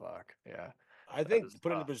 ah, fuck, yeah, I that is think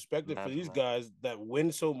put into perspective for these unimaginable. guys that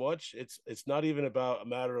win so much, it's not even about a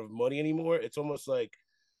matter of money anymore. It's almost like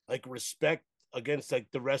respect against like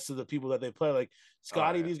the rest of the people that they play. Like Oh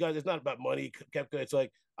Scotty, yeah, these guys, it's not about money. Kepka, it's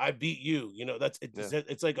like I beat you. You know, that's yeah,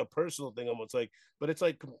 it's like a personal thing almost like, but it's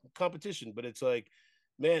like competition. But it's like,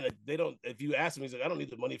 man, like, they don't. If you ask them, he's like, I don't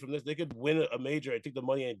need the money from this. They could win a major and take the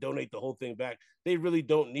money and donate the whole thing back. They really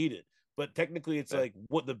don't need it. But technically, it's yeah, like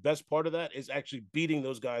what the best part of that is actually beating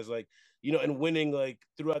those guys, like, you know, and winning like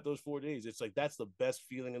throughout those 4 days. It's like that's the best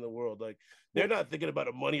feeling in the world. Like they're well, not thinking about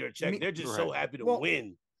a money or a check. me, They're just so right, happy to well,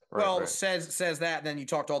 win. well, right. says that. Then you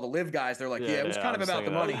talk to all the live guys. They're like, yeah, Yeah, it was yeah, I kind of was about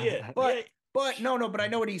the thinking Oh money, yeah, that. yeah, but no, but I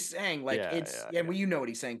know what he's saying. Like Yeah, it's, yeah, yeah, yeah, well, you know what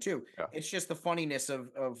he's saying too. yeah. It's just the funniness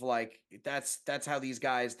of like that's how these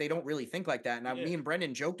guys, they don't really think like that. Now, yeah. me and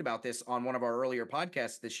Brendan joked about this on one of our earlier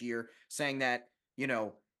podcasts this year, saying that, you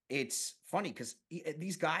know, it's funny because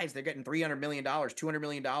these guys, they're getting $300 million, $200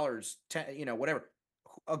 million, you know, whatever.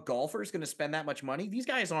 A golfer is going to spend that much money. These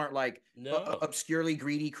guys aren't like No, obscurely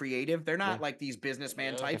greedy, creative. They're Yeah. not like these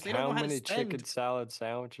businessman no. types. Like They don't how know how to many chicken spend. salad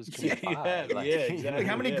sandwiches can Yeah, you you buy? have. Like, Yeah, you Like how exactly.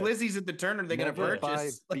 know, many Yeah, glizzies at the turn are they going to never yeah, buy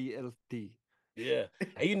purchase? Like, BLT. yeah.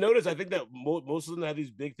 And you notice, I think that most of them have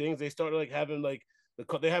these big things. They start like having like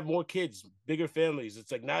they have more kids, bigger families.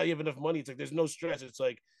 It's like now you have enough money. It's like there's no stress. It's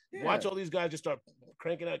like yeah. watch all these guys just start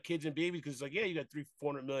cranking out kids and babies because it's like, yeah, you got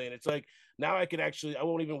 300-400 million. It's like now I could actually, I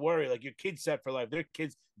won't even worry. Like your kids set for life. Their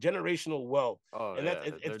kids generational wealth, Oh and yeah,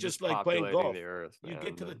 it's they're just just like playing populating golf. the earth, You get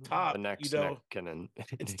man. to the The top, next Nick Cannon.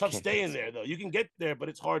 it's Nick tough staying Cannon's. there though. You can get there, but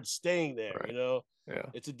it's hard staying there. Right. Yeah.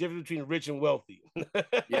 It's a difference between rich and wealthy.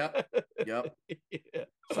 Yep. Yep. Yeah.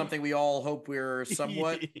 Something we all hope we're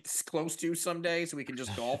somewhat close to someday, so we can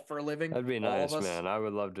just golf for a living. That'd be All of nice, us. man. I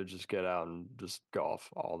would love to just get out and just golf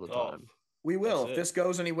all the Golf. time. We That's will. If it. this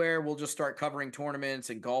goes anywhere, we'll just start covering tournaments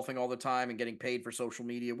and golfing all the time and getting paid for social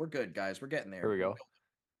media. We're good, guys. We're getting there. Here we go.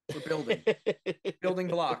 We're building. Building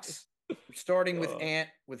blocks. We're starting with Oh. Ant,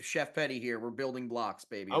 with Chef Petty here. We're building blocks,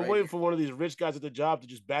 baby. I'm Right waiting here. for one of these rich guys at the job to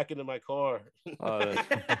just back into my car.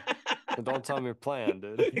 Don't tell me your plan,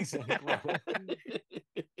 dude. Come on.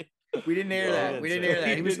 We didn't hear Yeah, he that. We didn't didn't say hear that.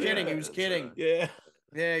 He that. was didn't hear kidding. He that. was That's kidding. Yeah.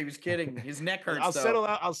 Yeah, he was kidding. His neck hurts. I'll though. settle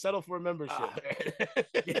out. I'll settle for a membership.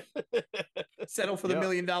 Settle for the Yep.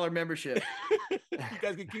 $1 million membership. You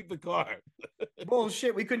guys can keep the car.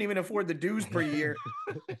 Bullshit. We couldn't even afford the dues per year.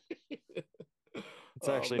 It's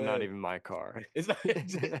actually not even my car. It's not.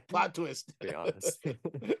 It's plot twist. To be honest.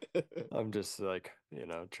 I'm just like, you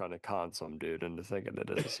know, trying to con some dude into thinking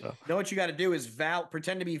it is. So Know what you got to do is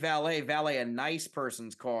pretend to be valet a nice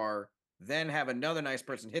person's car, then have another nice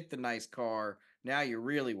person hit the nice car. Now you're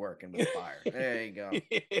really working with fire. There you go.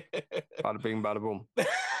 bada bing, bada boom.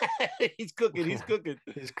 He's cooking. He's cooking.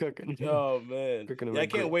 He's cooking. Oh man, Cooking them yeah, I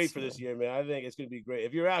with can't wait grits, for this man. year, man. I think it's gonna be great.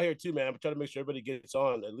 If you're out here too, man, I'm trying to make sure everybody gets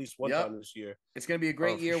on at least one Yep. time this year. It's going to be a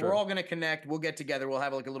great for year. sure. We're all going to connect. We'll get together. We'll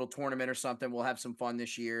have like a little tournament or something. We'll have some fun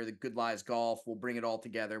this year. The Good Lies Golf. We'll bring it all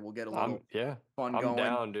together. We'll get a little fun I'm going.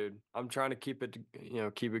 down, dude. I'm trying to keep it,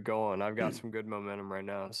 keep it going. I've got some good momentum right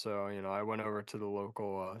now. So, I went over to the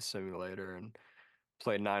local simulator and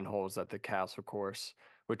played 9 holes at the Castle course,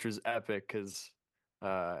 which was epic because,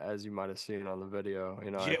 as you might have seen on the video, I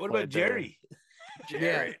What about played there. Jerry?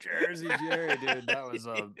 Jersey Jerry, dude. That was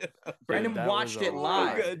Brendan that watched was a it ride.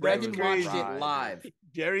 live. That was Brendan watched crazy. it live.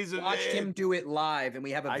 Jerry's a Watched man. him do it live, and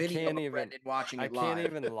we have a I video can't of even- Brendan watching I it can't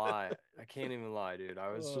live. even lie. I can't even lie, dude.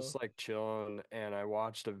 I was just like chilling, and I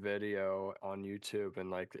watched a video on YouTube,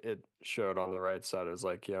 and like it showed on the right side. It was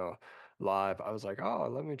like, live. I was like, oh,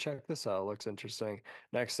 let me check this out. It looks interesting.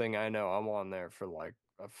 Next thing I know, I'm on there for like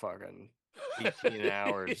a fucking 18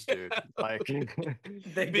 hours, dude. Like,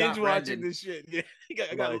 They Binge got watching Brendan. this shit. Yeah,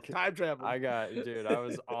 I got Like, time travel. dude, I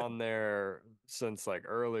was on there since like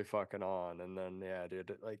early fucking on. And then, yeah,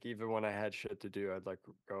 dude, like even when I had shit to do, I'd like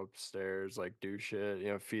go upstairs, like do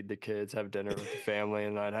shit, feed the kids, have dinner with the family.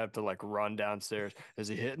 And I'd have to like run downstairs. Is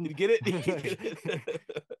he hitting? Did you get it? Did you get it?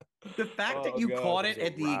 The fact that Oh, you God, caught it it was a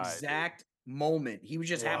at the ride, dude. exact moment, he was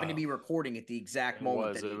just happened to Wow. be recording at the exact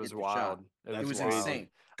moment that It he was hit the shot. wild. It That's was crazy. insane.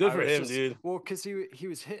 Good I for was him, just- dude. Well, because he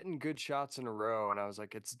was hitting good shots in a row, and I was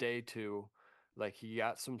like, it's day 2. Like he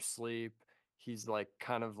got some sleep. He's like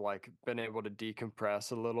kind of like been able to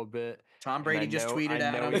decompress a little bit. Tom And Brady just tweeted I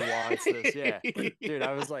at know him. he wants this. Yeah. Dude,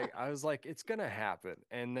 I was like, it's gonna happen.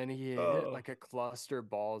 And then he hit Oh. like a cluster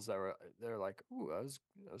balls they're like, ooh, that was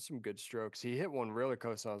some good strokes. He hit one really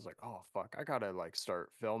close, and I was like, oh fuck, I gotta like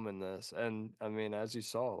start filming this. And I mean, as you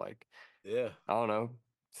saw, like, Yeah. I don't know,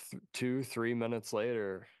 2-3 minutes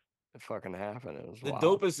later, it fucking happened. It was The wild.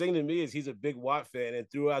 dopest thing to me is he's a big Watt fan, and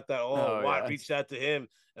throughout that all, Oh, Watt yeah. reached out to him,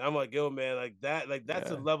 and I'm like, yo, man, like that's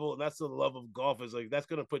the Yeah. level, that's the love of golf. Is like that's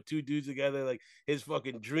gonna put two dudes together, like his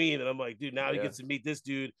fucking dream. And I'm like, dude, now he Yeah. gets to meet this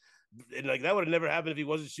dude, and like that would have never happened if he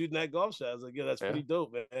wasn't shooting that golf shot. I was like, yeah, that's Yeah. pretty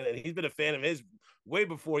dope, man. And he's been a fan of his way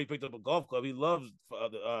before he picked up a golf club. He loves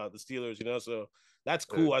the Steelers, so that's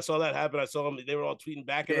cool. Dude. I saw that happen. I saw him; they were all tweeting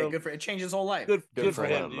back at Yeah, him. good for it. Changed his whole life. Good Good for for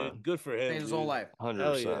him, him, dude. man. Good for him. Changed his whole dude. life.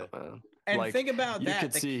 100%, man. And Like, think about you that.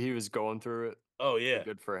 could see he was going through it. Oh yeah.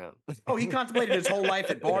 Good for him. Oh, he contemplated his whole life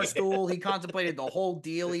at Barstool. He contemplated the whole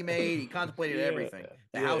deal he made. He contemplated Yeah. everything.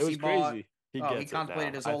 The Yeah, house it was he bought. crazy. He Oh, he gets it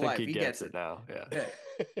contemplated now. his whole I think life. he He gets gets it it. now. Yeah. Yeah.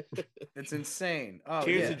 It's insane. Oh,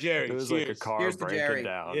 Cheers yeah. to Jerry. It was Cheers. like a car Cheers to breaking Jerry.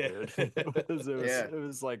 down, Yeah. dude. Yeah. It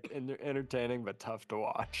was like entertaining but tough to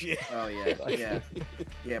watch. Yeah. Oh, yeah. Yeah.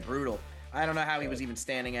 Yeah, brutal. I don't know how he was even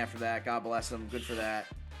standing after that. God bless him. Good for that.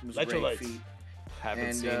 It was a great Electrolytes. feat. Haven't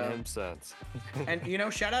And, seen him since. And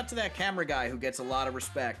shout out to that camera guy who gets a lot of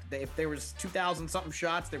respect. If there was 2,000 something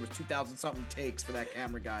shots, there was 2,000 something takes for that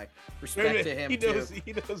camera guy. Respect to him He too. knows.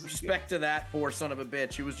 He knows. Respect to that poor son of a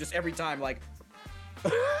bitch. He was just every time like,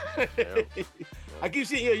 I keep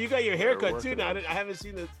seeing you got your haircut too working now. on I haven't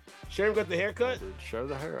seen the Sharon got the haircut. Dude, show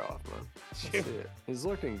the hair off, man. Let's Sure. see it. He's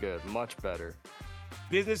looking good, much better.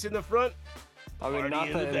 Business in the front. I mean, Party not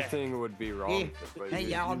in that the back. anything would be wrong Hey, with it, but hey, you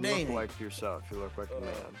y'all look doing? like yourself. You look like a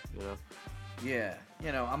man, you know?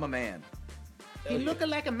 yeah, I'm a man. Hell yeah. looking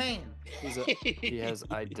like a man. He has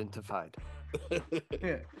identified.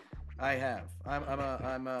 Yeah, I have. I'm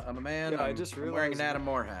a man. Yeah, I I'm, just I'm wearing an realized- Adam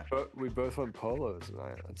Moore hat. But we both went polos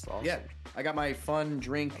tonight. That's awesome. Yeah, I got my fun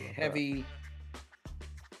drink heavy.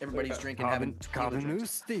 Everybody's drinking having tequila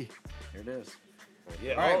drinks. Cabanusti. Here it is.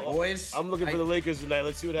 Yeah. All right, I'll- boys. I'm looking for the Lakers tonight.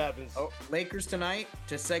 Let's see what happens. Oh, Lakers tonight.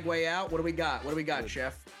 To segue out, what do we got? What do we got, Good.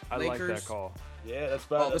 Chef? I Lakers. like that call. Yeah, that's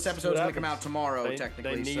about. Oh, this episode's gonna come out tomorrow, They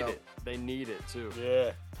technically. need so it. They need it too.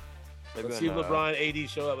 Yeah. They've Let's been, see if LeBron, AD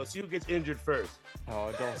show up. Let's see who gets injured first.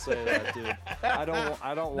 Oh, don't say that, dude. I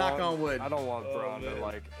don't Knock want. on wood. I don't want Oh, Braun man. to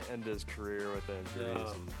like end his career with injuries. No.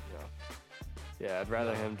 And, yeah, I'd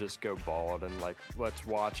rather No. him just go bald and like let's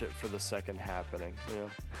watch it for the second happening. You know.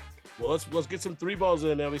 Well, let's get some 3 balls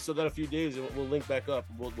in, man. We still got a few days, and we'll link back up.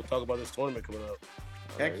 We'll talk about this tournament coming up.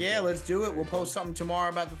 heck There you yeah, go. let's do it. There We'll you go. post something tomorrow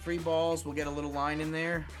about the 3 balls. We'll get a little line in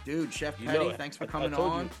there, dude. Chef You Petty, know it. thanks for I coming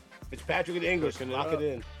told on. you. It's Patrick in English. Cooking it Lock up.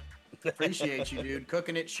 it in. Appreciate you, dude.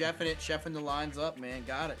 Cooking it, chefing the lines up, man.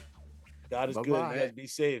 Got it. God is good. Bye-bye. You guys be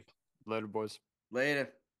safe. Later, boys. Later.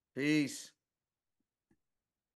 Peace.